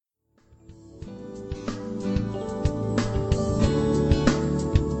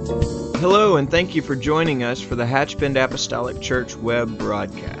Hello, and thank you for joining us for the Hatchbend Apostolic Church web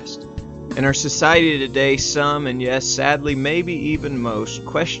broadcast. In our society today, some, and yes, sadly, maybe even most,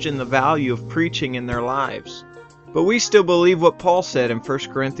 question the value of preaching in their lives. But we still believe what Paul said in 1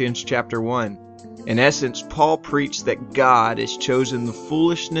 Corinthians chapter 1. In essence, Paul preached that God has chosen the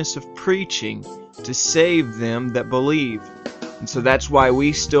foolishness of preaching to save them that believe. And so that's why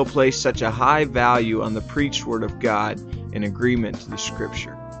we still place such a high value on the preached word of God in agreement to the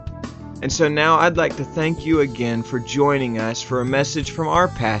Scripture. And so now I'd like to thank you again for joining us for a message from our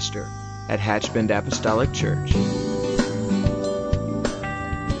pastor at Hatchbend Apostolic Church.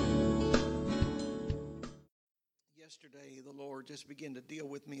 Yesterday, the Lord just began to deal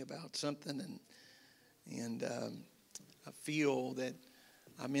with me about something, and I feel that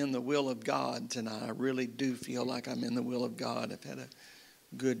I'm in the will of God tonight. I really do feel like I'm in the will of God. I've had a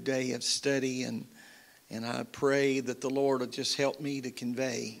good day of study, and I pray that the Lord will just help me to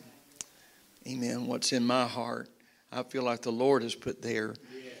convey, amen, what's in my heart. I feel like the Lord has put there,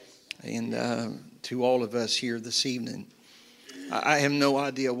 and to all of us here this evening. I have no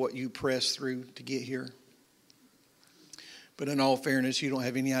idea what you pressed through to get here. But in all fairness, you don't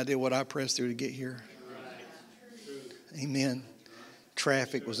have any idea what I pressed through to get here. Amen.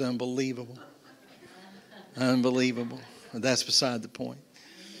 Traffic was unbelievable. Unbelievable. But that's beside the point.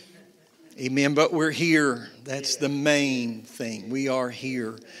 Amen. But we're here. That's the main thing. We are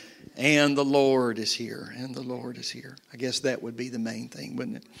here. And the Lord is here. And the Lord is here. I guess that would be the main thing,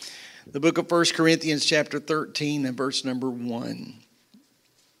 wouldn't it? The book of 1 Corinthians chapter 13 and verse number 1.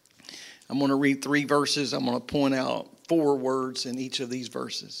 I'm going to read 3 verses. I'm going to point out 4 words in each of these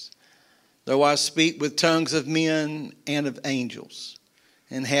verses. Though I speak with tongues of men and of angels,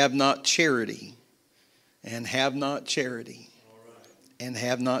 and have not charity, and have not charity, and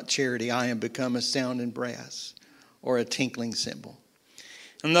have not charity, I am become a sounding brass or a tinkling cymbal.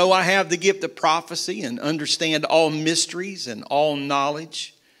 And though I have the gift of prophecy and understand all mysteries and all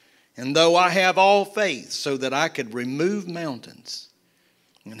knowledge, and though I have all faith so that I could remove mountains,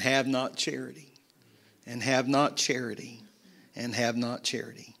 and have not charity, and have not charity, and have not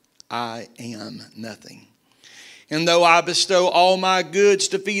charity, I am nothing. And though I bestow all my goods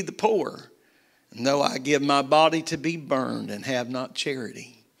to feed the poor, and though I give my body to be burned, and have not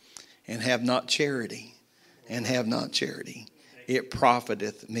charity, and have not charity, and have not charity, it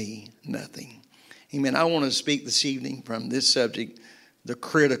profiteth me nothing. Amen. I want to speak this evening from this subject, the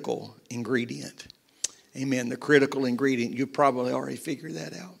critical ingredient. Amen. The critical ingredient. You probably already figured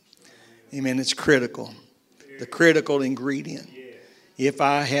that out. Amen. It's critical. The critical ingredient. If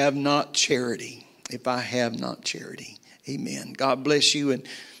I have not charity. If I have not charity. Amen. God bless you, and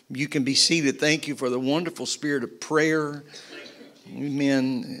you can be seated. Thank you for the wonderful spirit of prayer.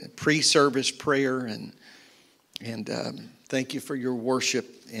 Amen. Pre-service prayer, and thank you for your worship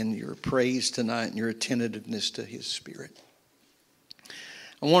and your praise tonight and your attentiveness to His Spirit.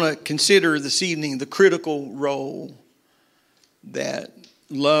 I want to consider this evening the critical role that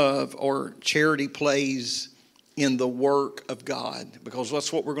love or charity plays in the work of God, because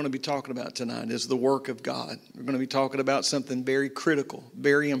that's what we're going to be talking about tonight, is the work of God. We're going to be talking about something very critical,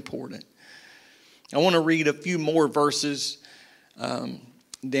 very important. I want to read a few more verses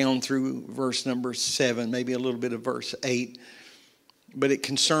down through verse number 7, maybe a little bit of verse 8, but it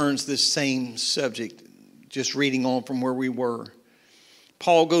concerns this same subject, just reading on from where we were.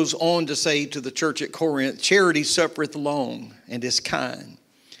 Paul goes on to say to the church at Corinth, charity suffereth long and is kind.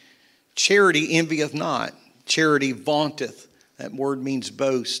 Charity envieth not. Charity vaunteth. That word means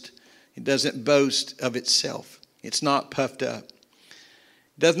boast. It doesn't boast of itself. It's not puffed up.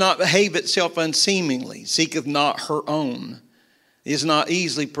 It does not behave itself unseemingly. Seeketh not her own. Is not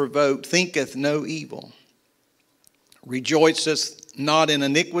easily provoked. Thinketh no evil. Rejoiceth not in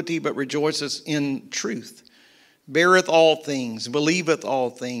iniquity, but rejoiceth in truth. Beareth all things. Believeth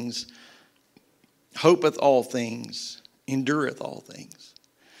all things. Hopeth all things. Endureth all things.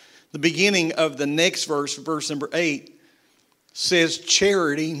 The beginning of the next verse, verse number 8, says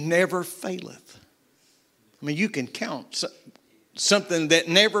charity never faileth. I mean, you can count something that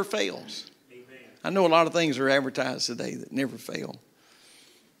never fails. Amen. I know a lot of things are advertised today that never fail.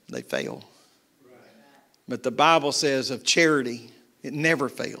 They fail. Right. But the Bible says of charity, it never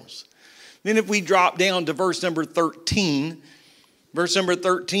fails. Then if we drop down to verse number 13, verse number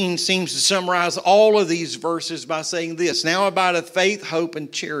 13 seems to summarize all of these verses by saying this: now abideth faith, hope,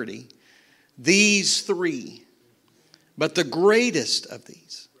 and charity. These 3. But the greatest of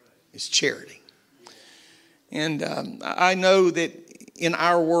these is charity. And I know that in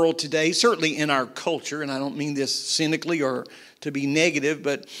our world today, certainly in our culture, and I don't mean this cynically or to be negative,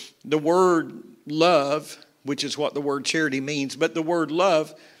 but the word love, which is what the word charity means, but the word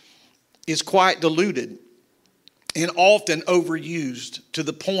love is quite diluted and often overused to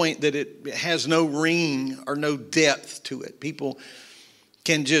the point that it has no ring or no depth to it. People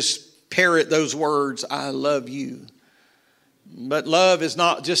can just parrot those words, I love you. But love is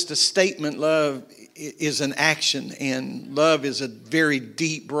not just a statement. Love is an action, and love is a very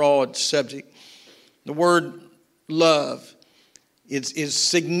deep, broad subject. The word love is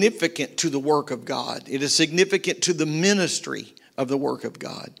significant to the work of God. It is significant to the ministry of the work of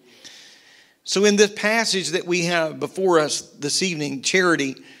God. So in this passage that we have before us this evening,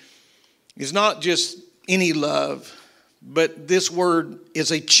 charity is not just any love, but this word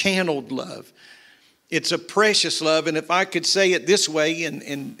is a channeled love. It's a precious love, and if I could say it this way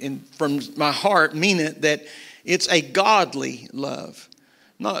and from my heart mean it, that it's a godly love.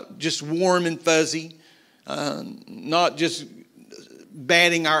 Not just warm and fuzzy, not just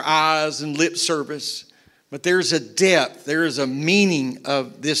batting our eyes and lip service, but there's a depth, there is a meaning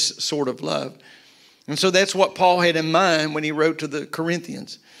of this sort of love. And so that's what Paul had in mind when he wrote to the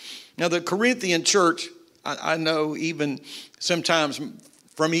Corinthians. Now the Corinthian church, I know even sometimes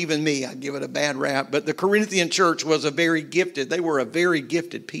from even me, I give it a bad rap, but the Corinthian church was they were a very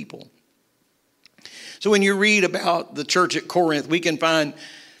gifted people. So when you read about the church at Corinth, we can find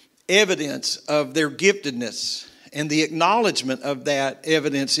evidence of their giftedness, and the acknowledgement of that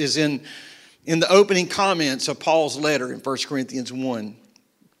evidence is in the opening comments of Paul's letter in 1 Corinthians 1.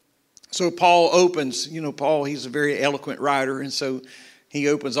 So Paul opens, Paul, he's a very eloquent writer, and so he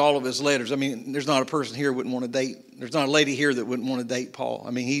opens all of his letters. I mean, there's not a person here who wouldn't want to date. There's not a lady here that wouldn't want to date Paul.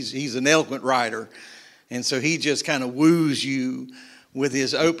 I mean, he's an eloquent writer. And so he just kind of woos you with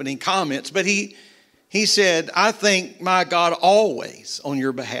his opening comments. But he said, I thank my God always on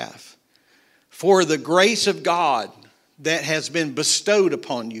your behalf for the grace of God that has been bestowed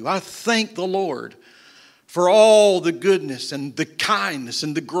upon you. I thank the Lord for all the goodness and the kindness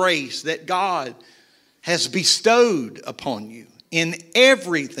and the grace that God has bestowed upon you. In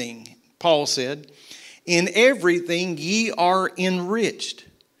everything, Paul said, in everything ye are enriched.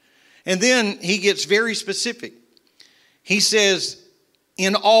 And then he gets very specific. He says,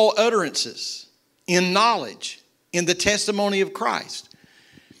 in all utterances, in knowledge, in the testimony of Christ.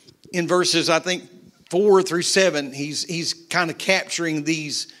 In verses, I think, 4 through 7, he's kind of capturing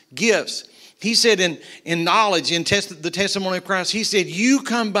these gifts. He said in knowledge, in the testimony of Christ, he said, you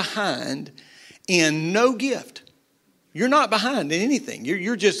come behind in no gift. You're not behind in anything.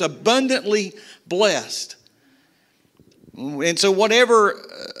 You're just abundantly blessed. And so whatever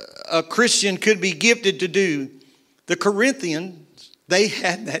a Christian could be gifted to do, the Corinthians, they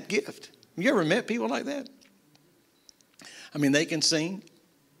had that gift. You ever met people like that? I mean, they can sing.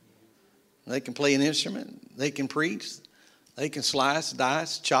 They can play an instrument. They can preach. They can slice,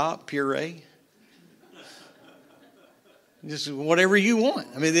 dice, chop, puree. Just whatever you want.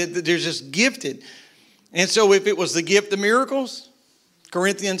 I mean, they're just gifted. And so if it was the gift of miracles,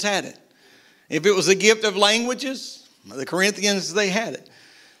 Corinthians had it. If it was the gift of languages, the Corinthians, they had it.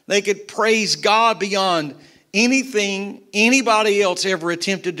 They could praise God beyond anything anybody else ever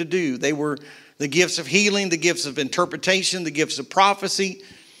attempted to do. They were the gifts of healing, the gifts of interpretation, the gifts of prophecy.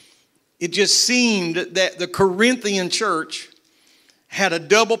 It just seemed that the Corinthian church had a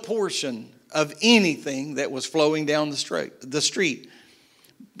double portion of anything that was flowing down the street.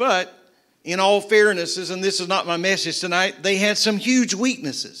 But in all fairness, and this is not my message tonight, they had some huge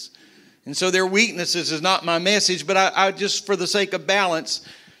weaknesses. And so their weaknesses is not my message, but I just, for the sake of balance,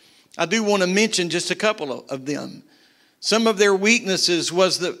 I do want to mention just a couple of them. Some of their weaknesses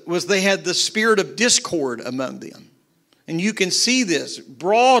was they had the spirit of discord among them. And you can see this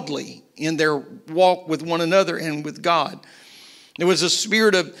broadly in their walk with one another and with God. There was a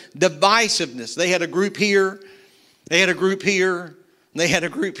spirit of divisiveness. They had a group here, they had a group here, they had a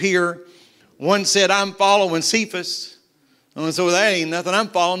group here. One said, I'm following Cephas. And so that ain't nothing, I'm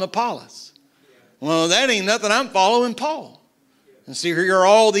following Apollos. Well, that ain't nothing, I'm following Paul. And so here are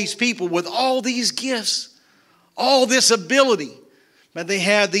all these people with all these gifts, all this ability. But they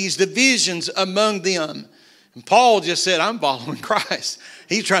had these divisions among them. And Paul just said, I'm following Christ.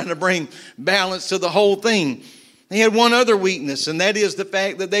 He's trying to bring balance to the whole thing. They had one other weakness, and that is the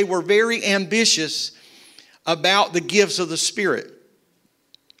fact that they were very ambitious about the gifts of the Spirit.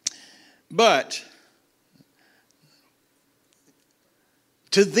 But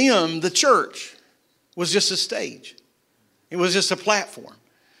to them, the church was just a stage. It was just a platform.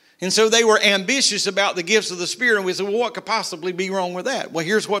 And so they were ambitious about the gifts of the Spirit. And we said, well, what could possibly be wrong with that? Well,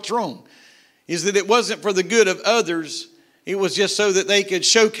 here's what's wrong. Is that it wasn't for the good of others. It was just so that they could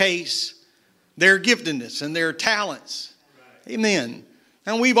showcase their giftedness and their talents. Right. Amen.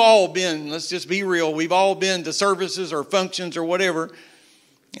 And we've all been, let's just be real, we've all been to services or functions or whatever.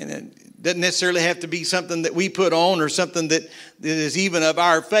 And Doesn't necessarily have to be something that we put on or something that is even of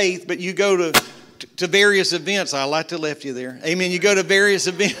our faith, but you go to various events. I like to left you there. Amen. You go to various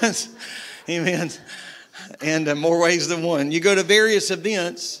events. Amen. And more ways than one. You go to various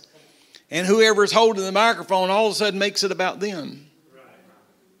events, and whoever's holding the microphone all of a sudden makes it about them.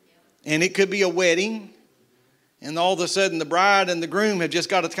 And it could be a wedding, and all of a sudden the bride and the groom have just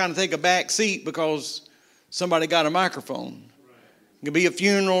got to kind of take a back seat because somebody got a microphone. It could be a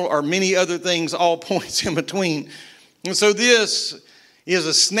funeral or many other things, all points in between. And so this is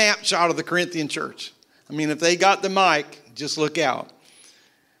a snapshot of the Corinthian church. I mean, if they got the mic, just look out.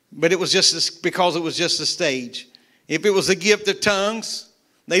 But it was just because it was just a stage. If it was a gift of tongues,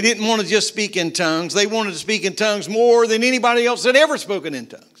 they didn't want to just speak in tongues. They wanted to speak in tongues more than anybody else had ever spoken in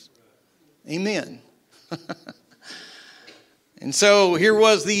tongues. Amen. And so here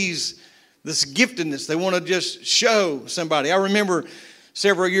was this giftedness. They want to just show somebody. I remember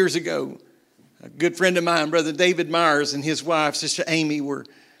several years ago, a good friend of mine, Brother David Myers, and his wife, Sister Amy,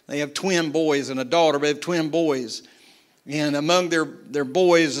 they have twin boys and a daughter, but they have twin boys. And among their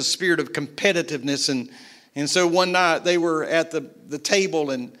boys, a spirit of competitiveness. And so one night they were at the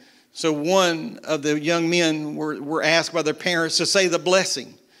table, and so one of the young men were asked by their parents to say the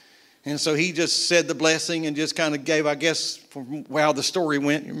blessing. And so he just said the blessing and just kind of gave, I guess, from how the story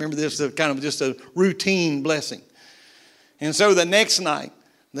went. You remember this, kind of just a routine blessing. And so the next night,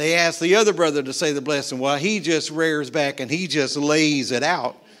 they asked the other brother to say the blessing. Well, he just rears back and he just lays it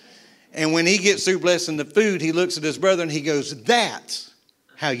out. And when he gets through blessing the food, he looks at his brother and he goes, "That's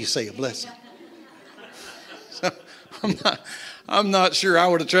how you say a blessing." So I'm not sure I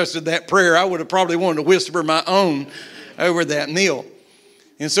would have trusted that prayer. I would have probably wanted to whisper my own over that meal.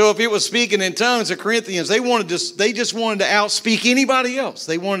 And so if it was speaking in tongues, the Corinthians, they just wanted to outspeak anybody else.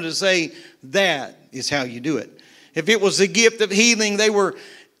 They wanted to say, that is how you do it. If it was the gift of healing, they were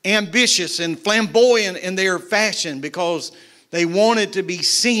ambitious and flamboyant in their fashion because they wanted to be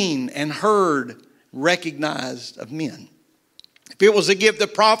seen and heard, recognized of men. If it was a gift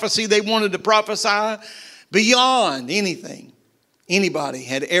of prophecy, they wanted to prophesy beyond anything anybody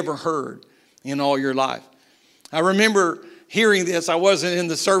had ever heard in all your life. I remember hearing this. I wasn't in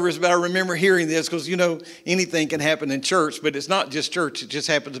the service, but I remember hearing this because, anything can happen in church, but it's not just church. It just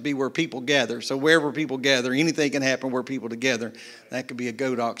happens to be where people gather. So wherever people gather, anything can happen where people together. That could be a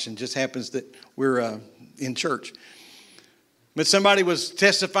goat auction. It just happens that we're in church. But somebody was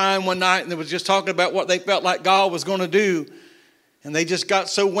testifying one night and they was just talking about what they felt like God was going to do. And they just got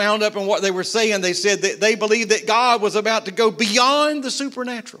so wound up in what they were saying. They said that they believed that God was about to go beyond the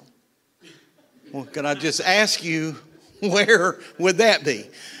supernatural. Well, can I just ask you, where would that be?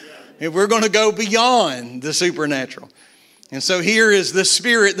 If we're going to go beyond the supernatural. And so here is the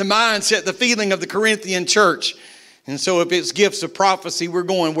spirit, the mindset, the feeling of the Corinthian church. And so if it's gifts of prophecy, we're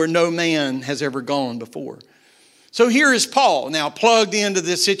going where no man has ever gone before. So here is Paul now plugged into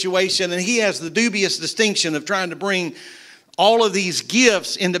this situation, and he has the dubious distinction of trying to bring all of these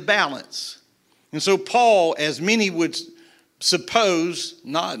gifts into balance. And so Paul, as many would suppose,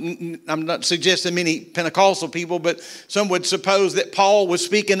 I'm not suggesting many Pentecostal people, but some would suppose that Paul was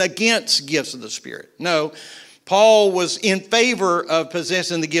speaking against gifts of the Spirit. No, Paul was in favor of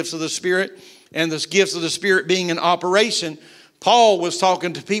possessing the gifts of the Spirit and the gifts of the Spirit being in operation. Paul was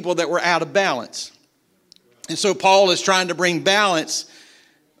talking to people that were out of balance. And so Paul is trying to bring balance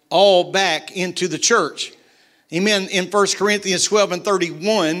all back into the church. Amen. In 1 Corinthians 12 and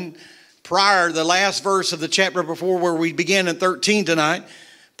 31, prior, the last verse of the chapter before where we began in 13 tonight,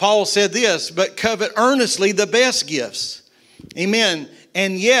 Paul said this, "But covet earnestly the best gifts." Amen.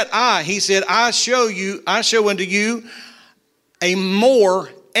 "And yet he said, I show unto you a more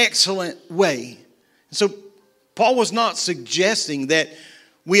excellent way." So Paul was not suggesting that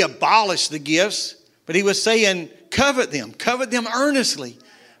we abolish the gifts, but he was saying, covet them earnestly.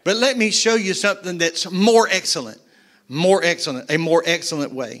 But let me show you something that's a more excellent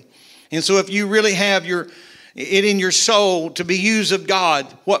way. And so if you really have it in your soul to be used of God,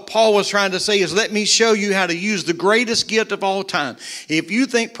 what Paul was trying to say is, let me show you how to use the greatest gift of all time. If you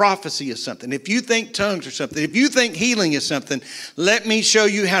think prophecy is something, if you think tongues are something, if you think healing is something, let me show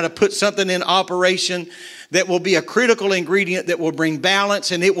you how to put something in operation that will be a critical ingredient that will bring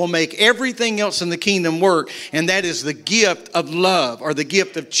balance, and it will make everything else in the kingdom work. And that is the gift of love, or the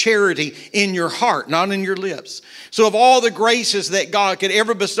gift of charity in your heart, not in your lips. So of all the graces that God could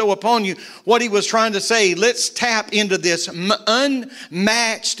ever bestow upon you, what he was trying to say, let's tap into this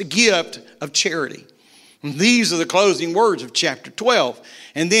unmatched gift of charity. And these are the closing words of chapter 12.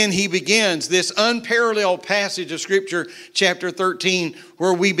 And then he begins this unparalleled passage of Scripture, chapter 13,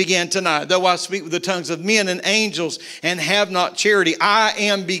 where we began tonight. Though I speak with the tongues of men and angels and have not charity, I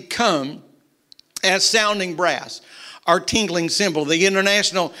am become as sounding brass or tingling cymbal. The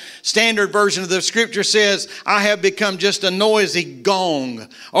International Standard Version of the Scripture says, I have become just a noisy gong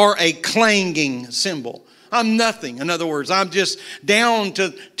or a clanging cymbal. I'm nothing. In other words, I'm just down to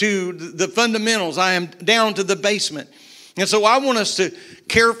the fundamentals. I am down to the basement. And so I want us to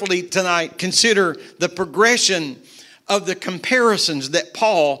carefully tonight consider the progression of the comparisons that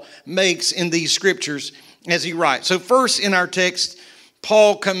Paul makes in these scriptures as he writes. So first in our text,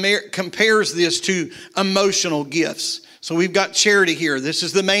 Paul compares this to emotional gifts. So we've got charity here. This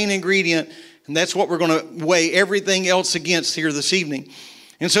is the main ingredient, and that's what we're going to weigh everything else against here this evening.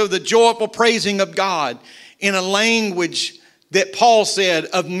 And so the joyful praising of God in a language that Paul said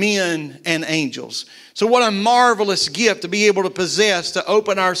of men and angels. So what a marvelous gift to be able to possess, to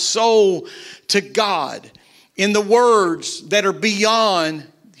open our soul to God in the words that are beyond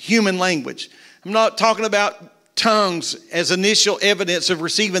human language. I'm not talking about tongues as initial evidence of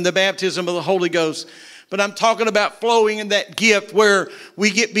receiving the baptism of the Holy Ghost, but I'm talking about flowing in that gift where we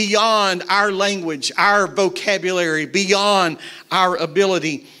get beyond our language, our vocabulary, beyond our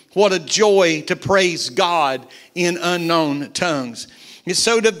ability. What a joy to praise God in unknown tongues. It's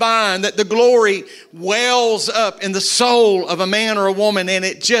so divine that the glory wells up in the soul of a man or a woman, and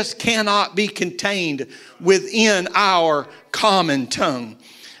it just cannot be contained within our common tongue.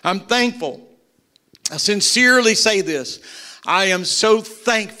 I'm thankful. I sincerely say this. I am so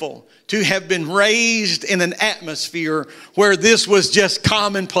thankful to have been raised in an atmosphere where this was just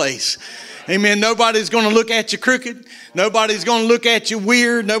commonplace. Amen. Nobody's going to look at you crooked. Nobody's going to look at you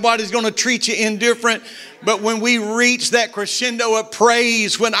weird. Nobody's going to treat you indifferent. But when we reach that crescendo of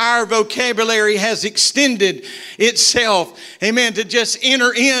praise, when our vocabulary has extended itself, amen, to just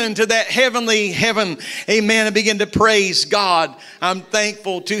enter into that heavenly heaven, amen, and begin to praise God. I'm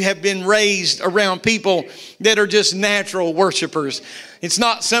thankful to have been raised around people that are just natural worshipers. It's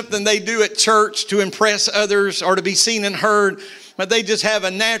not something they do at church to impress others or to be seen and heard, but they just have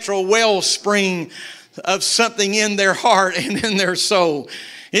a natural wellspring of something in their heart and in their soul.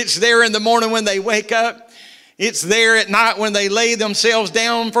 It's there in the morning when they wake up. It's there at night when they lay themselves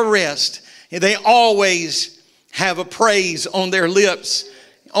down for rest. They always have a praise on their lips,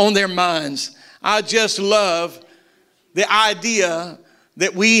 on their minds. I just love the idea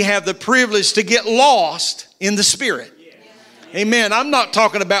that we have the privilege to get lost in the Spirit. Amen. I'm not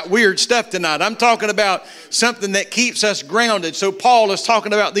talking about weird stuff tonight. I'm talking about something that keeps us grounded. So Paul is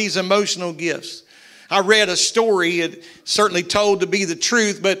talking about these emotional gifts. I read a story, it certainly told to be the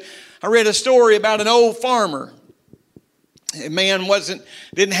truth, but I read a story about an old farmer. A man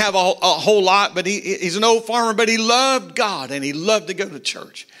didn't have a whole lot, but he's an old farmer, but he loved God and he loved to go to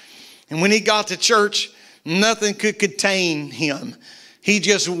church. And when he got to church, nothing could contain him. He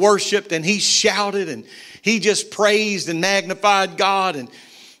just worshiped and he shouted and he just praised and magnified God. And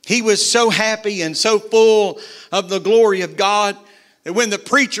he was so happy and so full of the glory of God that when the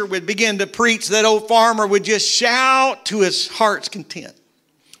preacher would begin to preach, that old farmer would just shout to his heart's content.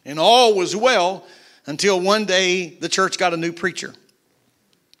 And all was well until one day the church got a new preacher.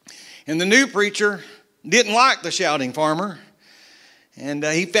 And the new preacher didn't like the shouting farmer. And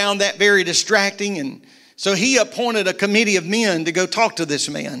he found that very distracting. And so he appointed a committee of men to go talk to this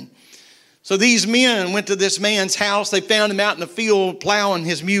man. So these men went to this man's house. They found him out in the field plowing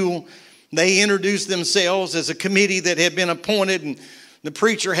his mule. They introduced themselves as a committee that had been appointed, and the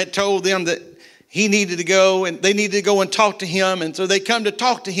preacher had told them that he needed to go and they needed to go and talk to him. And so they come to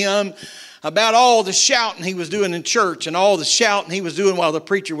talk to him about all the shouting he was doing in church and all the shouting he was doing while the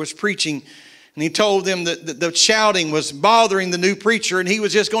preacher was preaching. And he told them that the shouting was bothering the new preacher and he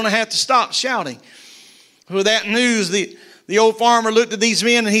was just going to have to stop shouting. With that news, the old farmer looked at these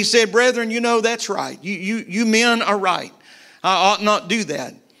men and he said, "Brethren, you know that's right. You men are right. I ought not do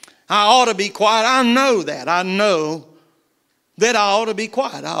that. I ought to be quiet. I know that. I know that I ought to be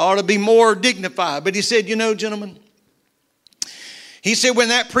quiet. I ought to be more dignified." But he said, "You know, gentlemen," he said, "when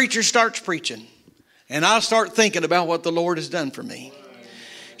that preacher starts preaching and I start thinking about what the Lord has done for me,"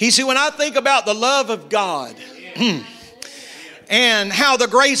 he said, "when I think about the love of God and how the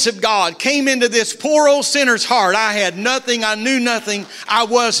grace of God came into this poor old sinner's heart, I had nothing, I knew nothing, I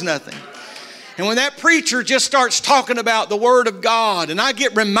was nothing. And when that preacher just starts talking about the Word of God, and I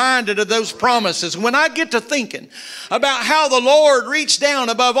get reminded of those promises, when I get to thinking about how the Lord reached down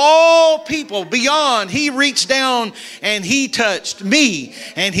above all people beyond, He reached down and He touched me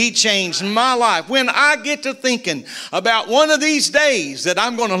and He changed my life. When I get to thinking about one of these days that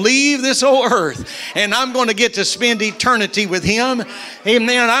I'm going to leave this old earth and I'm going to get to spend eternity with Him,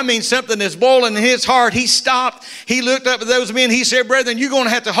 amen. I mean, something that's boiling in his heart. He stopped. He looked up at those men. He said, brethren, you're going to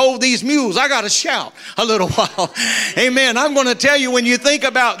have to hold these mules. I got to shout a little while. Amen. I'm going to tell you, when you think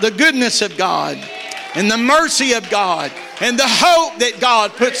about the goodness of God and the mercy of God and the hope that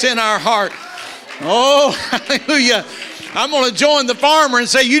God puts in our heart. Oh, hallelujah. I'm going to join the farmer and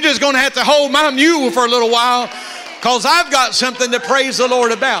say, you're just going to have to hold my mule for a little while, because I've got something to praise the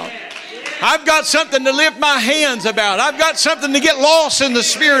Lord about. I've got something to lift my hands about. I've got something to get lost in the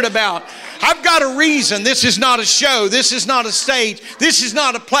Spirit about. I've got a reason. This is not a show. This is not a stage. This is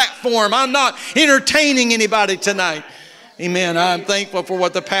not a platform. I'm not entertaining anybody tonight. Amen. I'm thankful for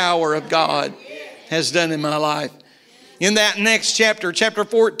what the power of God has done in my life. In that next chapter, chapter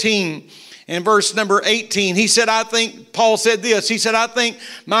 14, and verse number 18, he said, Paul said this. He said, I think,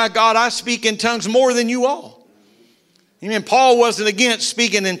 my God, I speak in tongues more than you all. Amen. Paul wasn't against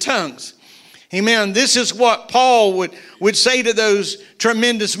speaking in tongues. Amen. This is what Paul would say to those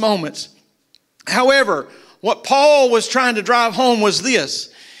tremendous moments. However, what Paul was trying to drive home was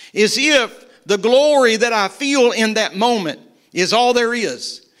this, is if the glory that I feel in that moment is all there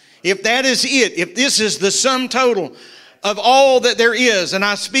is, if that is it, if this is the sum total of all that there is, and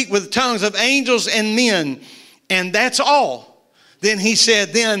I speak with tongues of angels and men, and that's all, then he said,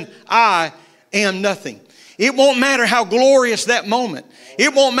 then I am nothing. It won't matter how glorious that moment.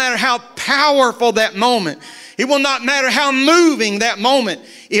 It won't matter how powerful that moment. It will not matter how moving that moment.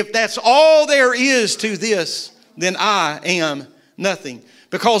 If that's all there is to this, then I am nothing.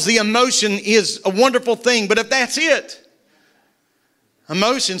 Because the emotion is a wonderful thing. But if that's it,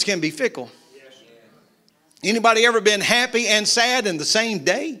 emotions can be fickle. Anybody ever been happy and sad in the same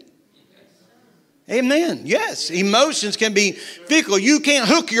day? Amen. Yes, emotions can be fickle. You can't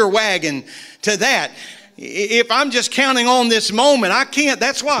hook your wagon to that. If I'm just counting on this moment, I can't.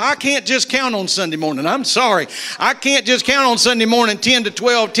 That's why I can't just count on Sunday morning. I'm sorry. I can't just count on Sunday morning 10 to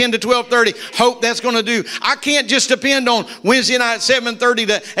 12, 10 to 12:30. Hope that's going to do. I can't just depend on Wednesday night 7:30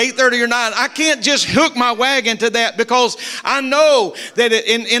 to 8:30 or 9. I can't just hook my wagon to that, because I know that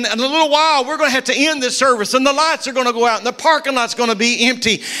in a little while we're going to have to end this service, and the lights are going to go out, and the parking lot's going to be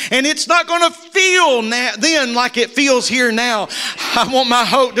empty, and it's not going to feel then like it feels here now. I want my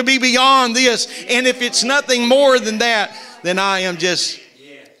hope to be beyond this, and if it's nothing more than that, then I am just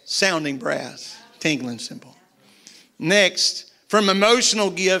sounding brass, tingling cymbal. Next, from emotional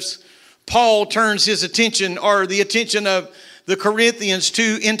gifts, Paul turns his attention, or the attention of the Corinthians,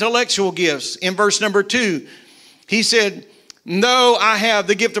 to intellectual gifts. In verse number 2, he said, though I have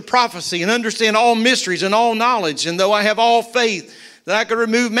the gift of prophecy and understand all mysteries and all knowledge, and though I have all faith that I could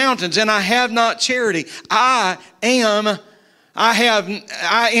remove mountains, and I have not charity, I am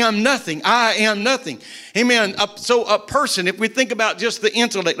nothing. I am nothing. Amen. So a person, if we think about just the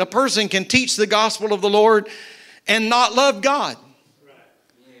intellect, a person can teach the gospel of the Lord and not love God.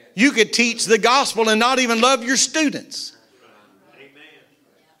 You could teach the gospel and not even love your students.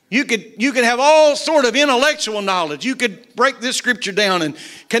 You could have all sort of intellectual knowledge. You could break this scripture down and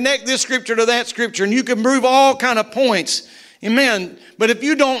connect this scripture to that scripture, and you can prove all kind of points. Amen. But if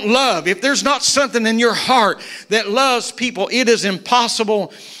you don't love, if there's not something in your heart that loves people, it is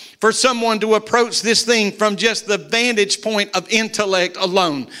impossible for someone to approach this thing from just the vantage point of intellect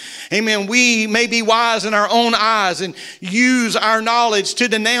alone. Amen. We may be wise in our own eyes and use our knowledge to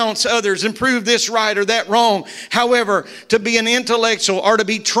denounce others and prove this right or that wrong. However, to be an intellectual or to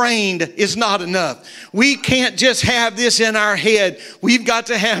be trained is not enough. We can't just have this in our head. We've got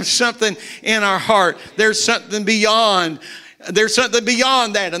to have something in our heart. There's something beyond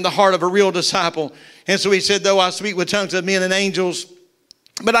that in the heart of a real disciple. And so he said, though I speak with tongues of men and angels,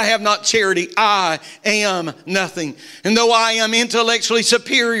 but I have not charity, I am nothing. And though I am intellectually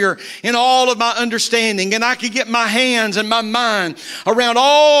superior in all of my understanding, and I can get my hands and my mind around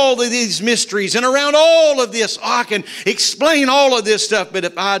all of these mysteries and around all of this, I can explain all of this stuff, but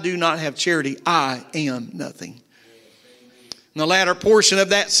if I do not have charity, I am nothing. In the latter portion of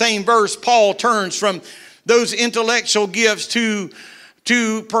that same verse, Paul turns from those intellectual gifts to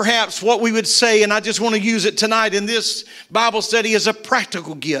perhaps what we would say, and I just want to use it tonight in this Bible study, as a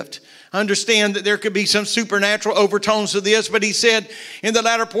practical gift. I understand that there could be some supernatural overtones to this, but he said in the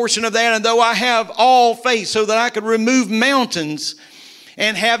latter portion of that, and though I have all faith so that I could remove mountains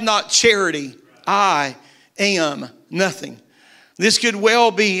and have not charity, I am nothing. This could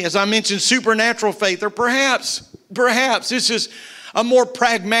well be, as I mentioned, supernatural faith, or perhaps this is a more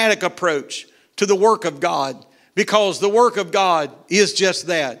pragmatic approach to the work of God, because the work of God is just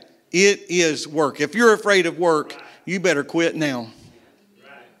that. It is work. If you're afraid of work, you better quit now.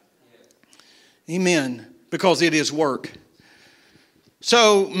 Amen. Because it is work.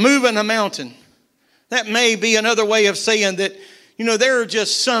 So, moving a mountain. That may be another way of saying that, there are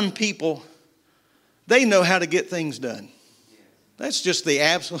just some people, they know how to get things done. That's just the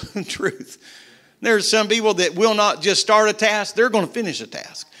absolute truth. There's some people that will not just start a task, they're going to finish a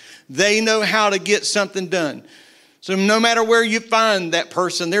task. They know how to get something done. So no matter where you find that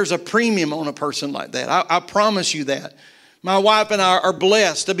person, there's a premium on a person like that. I promise you that. My wife and I are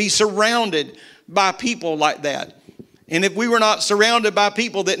blessed to be surrounded by people like that. And if we were not surrounded by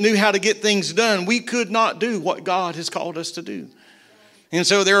people that knew how to get things done, we could not do what God has called us to do. And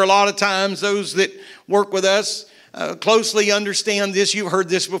so there are a lot of times those that work with us closely understand this. You've heard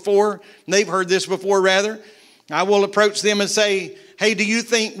this before. They've heard this before, rather. I will approach them and say, hey, do you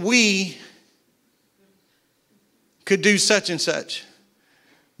think we could do such and such?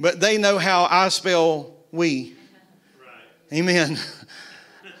 But they know how I spell we. Right. Amen.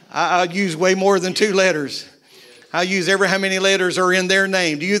 I use way more than 2 letters. I use how many letters are in their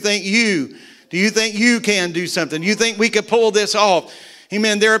name. Do you think you can do something? Do you think we could pull this off?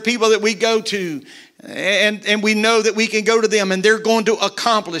 Amen. There are people that we go to and we know that we can go to them and they're going to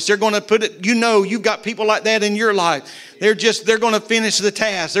accomplish. They're going to put it, you've got people like that in your life. They're going to finish the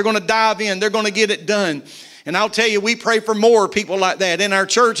task. They're going to dive in. They're going to get it done. And I'll tell you, we pray for more people like that in our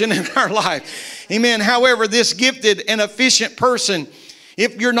church and in our life. Amen. However, this gifted and efficient person,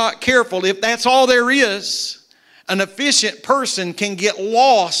 if you're not careful, if that's all there is, an efficient person can get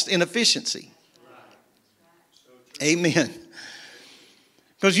lost in efficiency. Amen.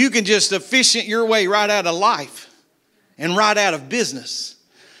 Because you can just efficient your way right out of life and right out of business.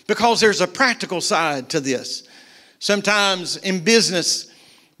 Because there's a practical side to this. Sometimes in businesses,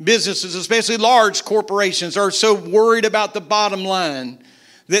 especially large corporations, are so worried about the bottom line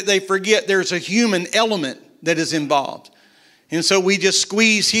that they forget there's a human element that is involved. And so we just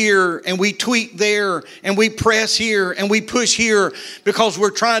squeeze here and we tweak there and we press here and we push here because we're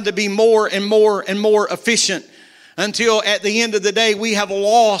trying to be more and more and more efficient, until at the end of the day we have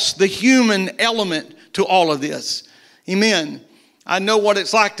lost the human element to all of this. Amen. I know what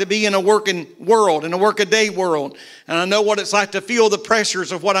it's like to be in a working world, in a workaday world. And I know what it's like to feel the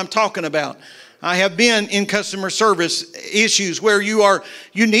pressures of what I'm talking about. I have been in customer service issues where you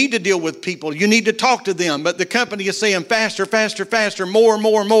need to deal with people. You need to talk to them. But the company is saying faster, faster, faster, more,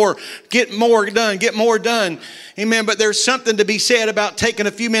 more, more. Get more done, get more done. Amen. But there's something to be said about taking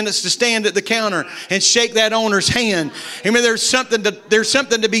a few minutes to stand at the counter and shake that owner's hand. Amen. There's something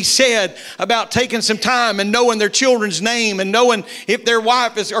to be said about taking some time and knowing their children's name and knowing if their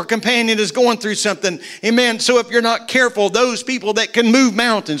wife or companion is going through something. Amen. So if you're not careful, those people that can move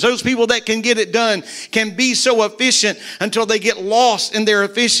mountains, those people that can get it done, can be so efficient until they get lost in their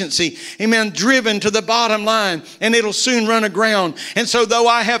efficiency. Amen. Driven to the bottom line, and it'll soon run aground. And so though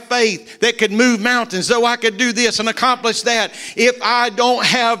I have faith that could move mountains, though I could do this and accomplish that, if I don't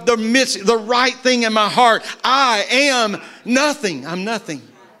have the right thing in my heart, I am nothing. I'm nothing.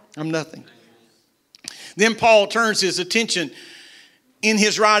 I'm nothing. Then Paul turns his attention in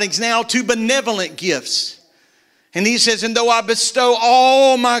his writings now to benevolent gifts. And he says, and though I bestow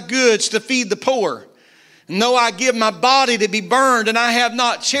all my goods to feed the poor, and though I give my body to be burned, and I have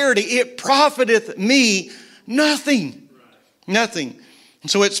not charity, it profiteth me nothing. Nothing.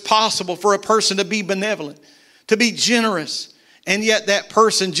 And so it's possible for a person to be benevolent, to be generous, and yet that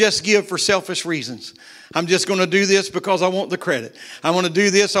person just give for selfish reasons. I'm just going to do this because I want the credit. I want to do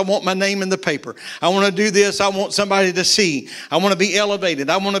this. I want my name in the paper. I want to do this. I want somebody to see. I want to be elevated.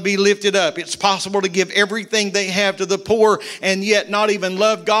 I want to be lifted up. It's possible to give everything they have to the poor and yet not even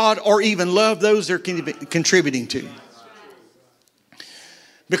love God or even love those they're contributing to.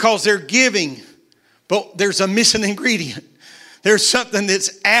 Because they're giving, but there's a missing ingredient. There's something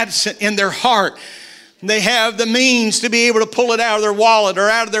that's absent in their heart. They have the means to be able to pull it out of their wallet or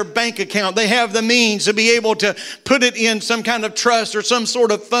out of their bank account. They have the means to be able to put it in some kind of trust or some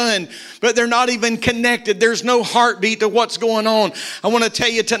sort of fund, but they're not even connected. There's no heartbeat to what's going on. I want to tell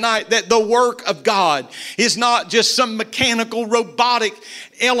you tonight that the work of God is not just some mechanical, robotic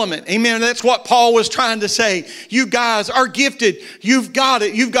element. Amen. That's what Paul was trying to say. You guys are gifted. You've got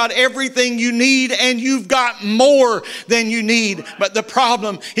it. You've got everything you need, and you've got more than you need. But the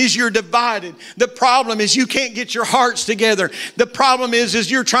problem is you're divided. The problem is you can't get your hearts together. The problem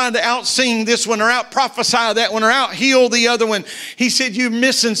is you're trying to out-sing this one or out-prophesy that one or out-heal the other one. He said you're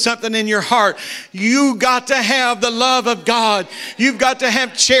missing something in your heart. You got to have the love of God. You've got to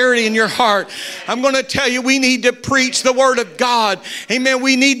have charity in your heart. I'm going to tell you, we need to preach the Word of God. Amen.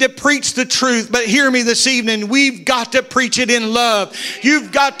 We need to preach the truth. But hear me this evening. We've got to preach it in love.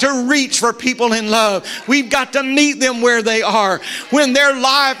 You've got to reach for people in love. We've got to meet them where they are. When their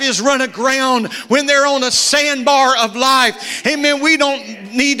life is run aground, when they're on a sandbar of life, amen, we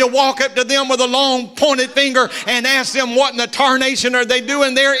don't need to walk up to them with a long pointed finger and ask them what in the tarnation are they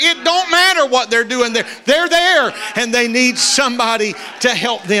doing there. It don't matter what they're doing there. They're there and they need somebody to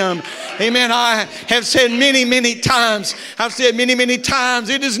help them. Amen. I have said many times,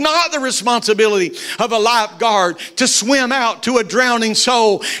 it is not the responsibility of a lifeguard to swim out to a drowning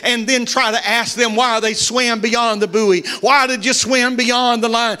soul and then try to ask them why they swam beyond the buoy. Why did you swim beyond the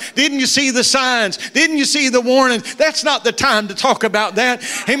line? Didn't you see the signs? Didn't you see the warnings? That's not the time to talk about that.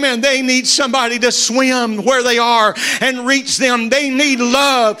 Amen. They need somebody to swim where they are and reach them. They need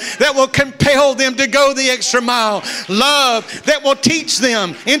love that will compel them to go the extra mile. Love that will teach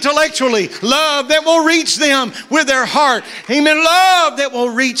them intellectually. Love that will reach them with their heart. Amen. Love that will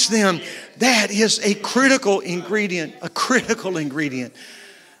reach them. That is a critical ingredient. A critical ingredient.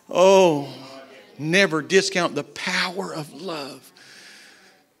 Oh, never discount the power of love.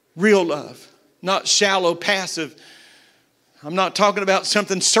 Real love. Not shallow, passive. I'm not talking about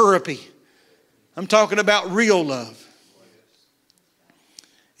something syrupy. I'm talking about real love.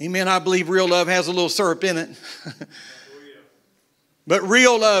 Amen. I believe real love has a little syrup in it. But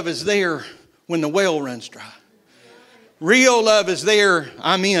real love is there when the well runs dry. Real love is there.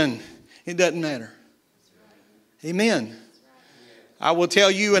 I'm in. It doesn't matter. Amen. I will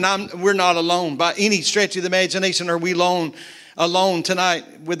tell you, and we're not alone by any stretch of the imagination. Are we alone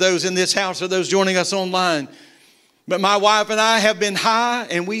tonight with those in this house or those joining us online? But my wife and I have been high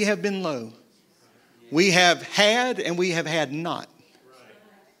and we have been low. We have had and we have had not.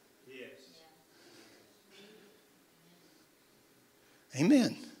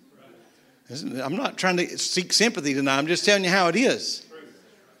 Amen. I'm not trying to seek sympathy tonight. I'm just telling you how it is.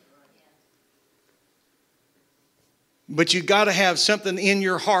 But you got to have something in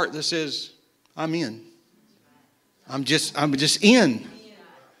your heart that says, I'm in. I'm just in.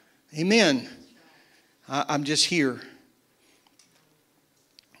 Amen. I'm just here.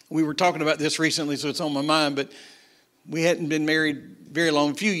 We were talking about this recently, so it's on my mind, but we hadn't been married very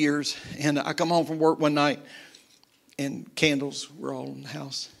long, a few years, and I come home from work one night, and candles were all in the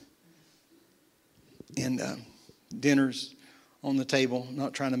house. And dinner's on the table. I'm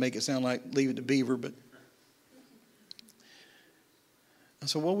not trying to make it sound like Leave It to Beaver, but I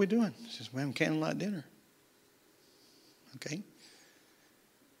said, what are we doing? She says, we're having candlelight dinner. Okay.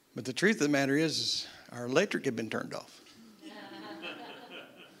 But the truth of the matter is our electric had been turned off.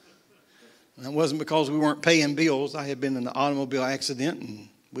 And that wasn't because we weren't paying bills. I had been in an automobile accident, and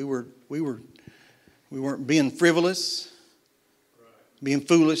we weren't being frivolous, being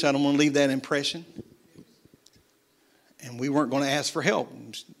foolish. I don't want to leave that impression. And we weren't going to ask for help.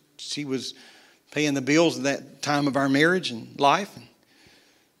 She was paying the bills at that time of our marriage and life. And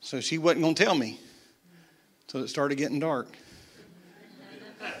so she wasn't going to tell me until it started getting dark.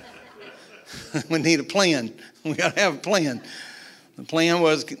 We need a plan. We got to have a plan. The plan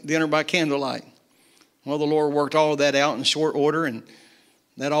was dinner by candlelight. Well, the Lord worked all of that out in short order, and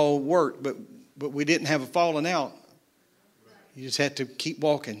that all worked. But we didn't have a falling out. You just had to keep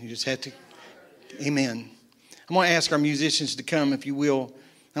walking. You just had to. Amen. I'm going to ask our musicians to come, if you will.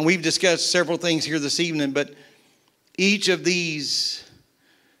 And we've discussed several things here this evening, but each of these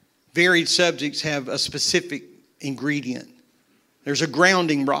varied subjects have a specific ingredient. There's a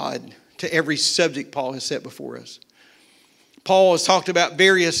grounding rod to every subject Paul has set before us. Paul has talked about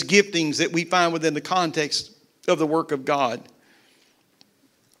various giftings that we find within the context of the work of God.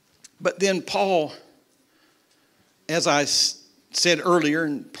 But then Paul, as I said earlier,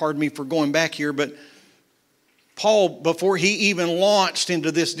 and pardon me for going back here, but Paul, before he even launched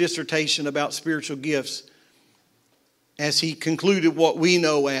into this dissertation about spiritual gifts, as he concluded what we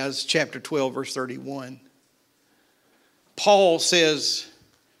know as chapter 12, verse 31, Paul says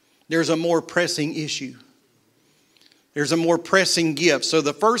there's a more pressing issue. There's a more pressing gift. So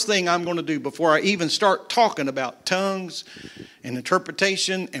the first thing I'm going to do before I even start talking about tongues and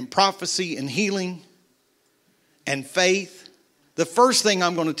interpretation and prophecy and healing and faith, the first thing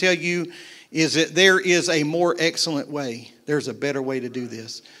I'm going to tell you is that there is a more excellent way. There's a better way to do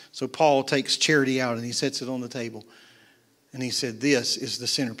this. So Paul takes charity out and he sets it on the table. And he said, this is the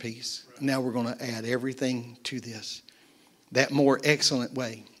centerpiece. Now we're going to add everything to this. That more excellent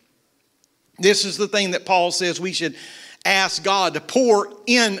way. This is the thing that Paul says we should ask God to pour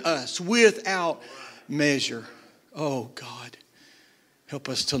in us without measure. Oh God, help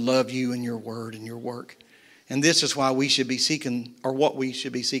us to love you and your word and your work. And this is why we should be seeking, or what we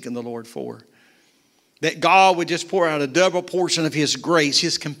should be seeking the Lord for. That God would just pour out a double portion of His grace,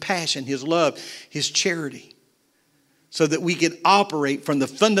 His compassion, His love, His charity. So that we can operate from the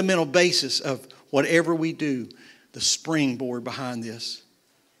fundamental basis of whatever we do. The springboard behind this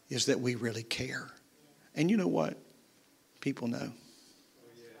is that we really care. And you know what? People know.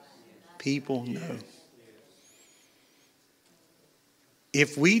 People know.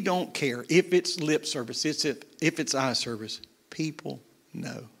 If we don't care, if it's lip service, if it's eye service, people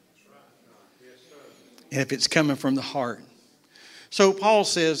know. And if it's coming from the heart. So Paul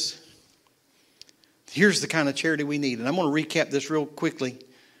says, here's the kind of charity we need. And I'm going to recap this real quickly.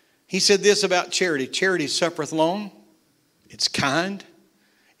 He said this about charity. Charity suffereth long. It's kind.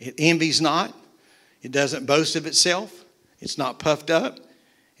 It envies not. It doesn't boast of itself. It's not puffed up.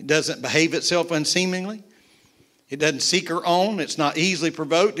 It doesn't behave itself unseemingly. It doesn't seek her own. It's not easily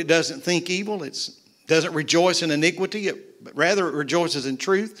provoked. It doesn't think evil. It doesn't rejoice in iniquity, but rather it rejoices in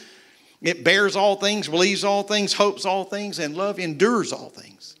truth. It bears all things, believes all things, hopes all things, and love endures all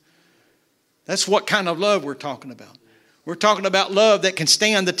things. That's what kind of love we're talking about. We're talking about love that can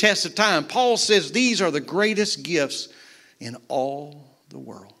stand the test of time. Paul says these are the greatest gifts in all the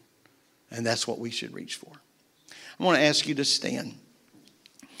world. And that's what we should reach for. I want to ask you to stand.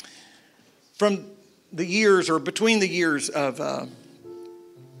 From the years, or between the years of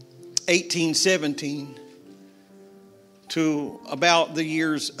 1817 to about the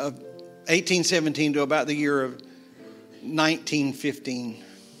years of 1817 to about the year of 1915,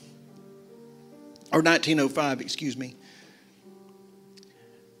 or 1905, excuse me.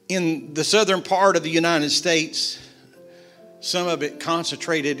 In the southern part of the United States, some of it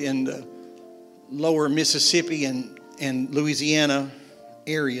concentrated in the lower Mississippi and Louisiana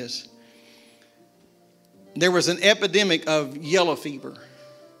areas, there was an epidemic of yellow fever.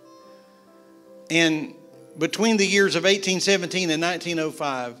 And between the years of 1817 and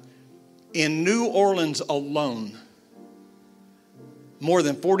 1905, in New Orleans alone, more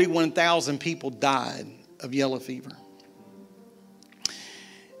than 41,000 people died of yellow fever.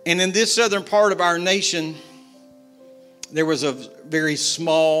 And in this southern part of our nation, there was a very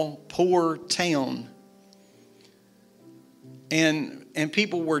small, poor town. And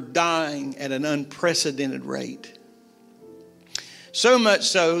people were dying at an unprecedented rate. So much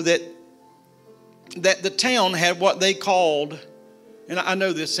so that the town had what they called, and I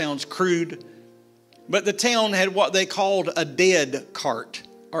know this sounds crude, but the town had what they called a dead cart,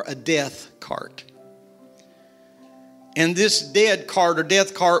 or a death cart. And this dead cart or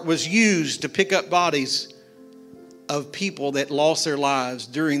death cart was used to pick up bodies of people that lost their lives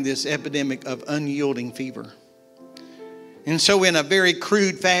during this epidemic of unyielding fever. And so in a very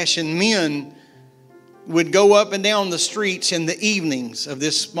crude fashion, men would go up and down the streets in the evenings of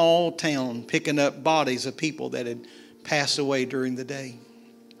this small town, picking up bodies of people that had passed away during the day.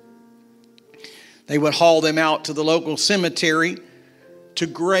 They would haul them out to the local cemetery, to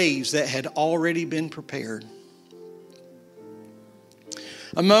graves that had already been prepared.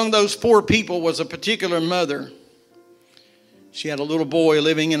 Among those poor people was a particular mother. She had a little boy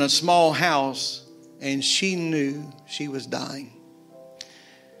living in a small house, and she knew she was dying.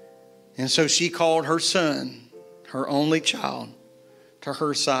 And so she called her son, her only child, to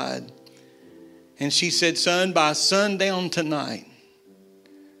her side. And she said, "Son, by sundown tonight,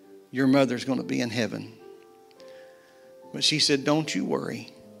 your mother's going to be in heaven." But she said, "Don't you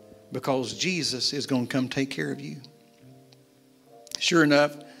worry, because Jesus is going to come take care of you." Sure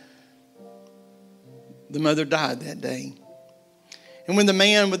enough, the mother died that day. And when the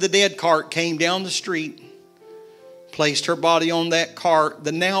man with the dead cart came down the street, placed her body on that cart,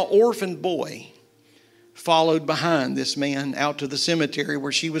 the now orphaned boy followed behind this man out to the cemetery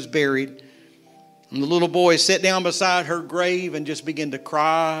where she was buried. And the little boy sat down beside her grave and just began to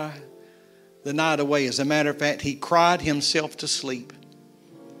cry the night away. As a matter of fact, he cried himself to sleep.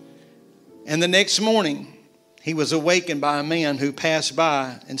 And the next morning, he was awakened by a man who passed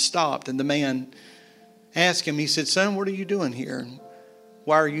by and stopped. And the man asked him, he said, "Son, what are you doing here?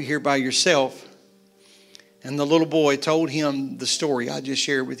 Why are you here by yourself?" And the little boy told him the story I just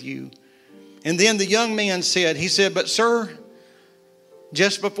shared with you. And then the young man said, "But sir,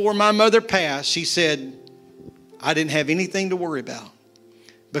 just before my mother passed," she said, "I didn't have anything to worry about,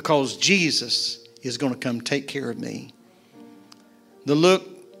 because Jesus is going to come take care of me."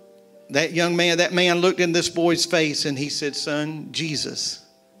 that young man, that man looked in this boy's face and he said, son, Jesus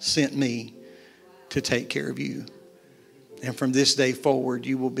sent me to take care of you. And from this day forward,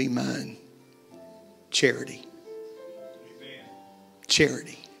 you will be mine. Charity. Amen.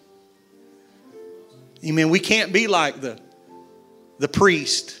 Charity. Amen. We can't be like the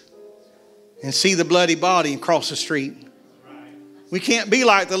priest and see the bloody body and cross the street. We can't be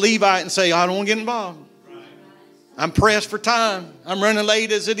like the Levite and say, I don't want to get involved. I'm pressed for time. I'm running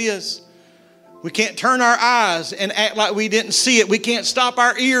late as it is. We can't turn our eyes and act like we didn't see it. We can't stop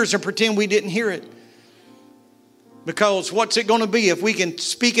our ears and pretend we didn't hear it. Because what's it going to be if we can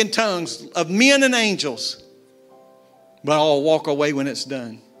speak in tongues of men and angels, but all walk away when it's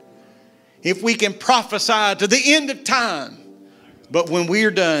done? If we can prophesy to the end of time, but when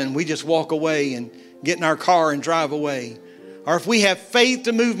we're done, we just walk away and get in our car and drive away. Or if we have faith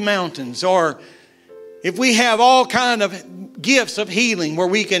to move mountains, or if we have all kind of gifts of healing where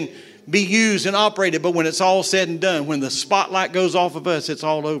we can be used and operated, but when it's all said and done, when the spotlight goes off of us, it's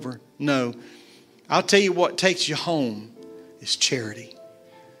all over. No. I'll tell you what takes you home is charity.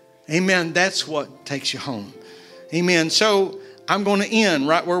 Amen. That's what takes you home. Amen. So I'm going to end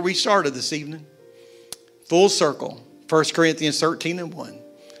right where we started this evening. Full circle. 1 Corinthians 13:1.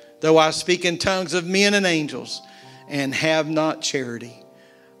 Though I speak in tongues of men and angels and have not charity,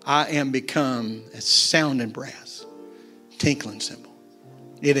 I am become as sounding brass, tinkling cymbal.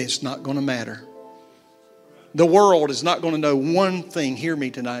 It is not going to matter. The world is not going to know one thing. Hear me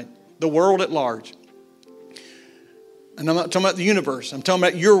tonight. The world at large. And I'm not talking about the universe. I'm talking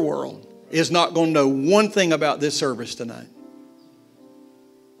about your world is not going to know one thing about this service tonight.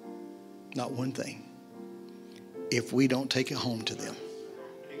 Not one thing. If we don't take it home to them.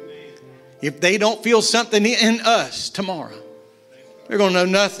 If they don't feel something in us tomorrow, they're going to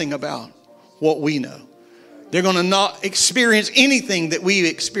know nothing about what we know. They're going to not experience anything that we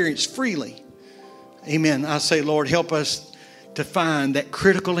experience freely. Amen. I say, Lord, help us to find that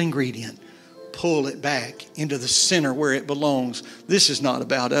critical ingredient. Pull it back into the center where it belongs. This is not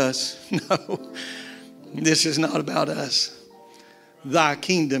about us. No, this is not about us. Thy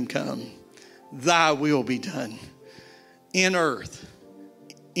kingdom come. Thy will be done in earth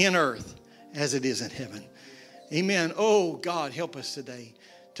as it is in heaven. Amen. Oh, God, help us today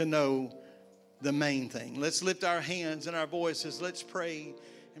to know the main thing. Let's lift our hands and our voices. Let's pray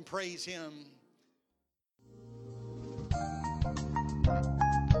and praise Him.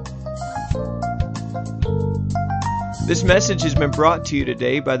 This message has been brought to you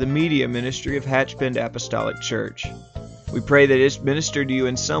today by the media ministry of Hatchbend Apostolic Church. We pray that it's ministered to you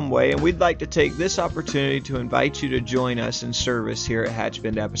in some way, and we'd like to take this opportunity to invite you to join us in service here at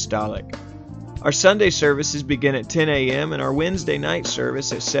Hatchbend Apostolic. Our Sunday services begin at 10 a.m. and our Wednesday night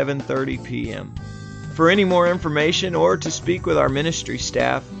service at 7:30 p.m. For any more information or to speak with our ministry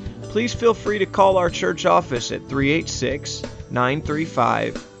staff, please feel free to call our church office at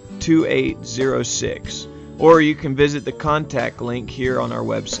 386-935-2806, or you can visit the contact link here on our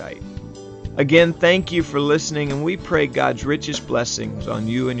website. Again, thank you for listening, and we pray God's richest blessings on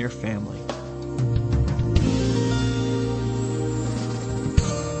you and your family.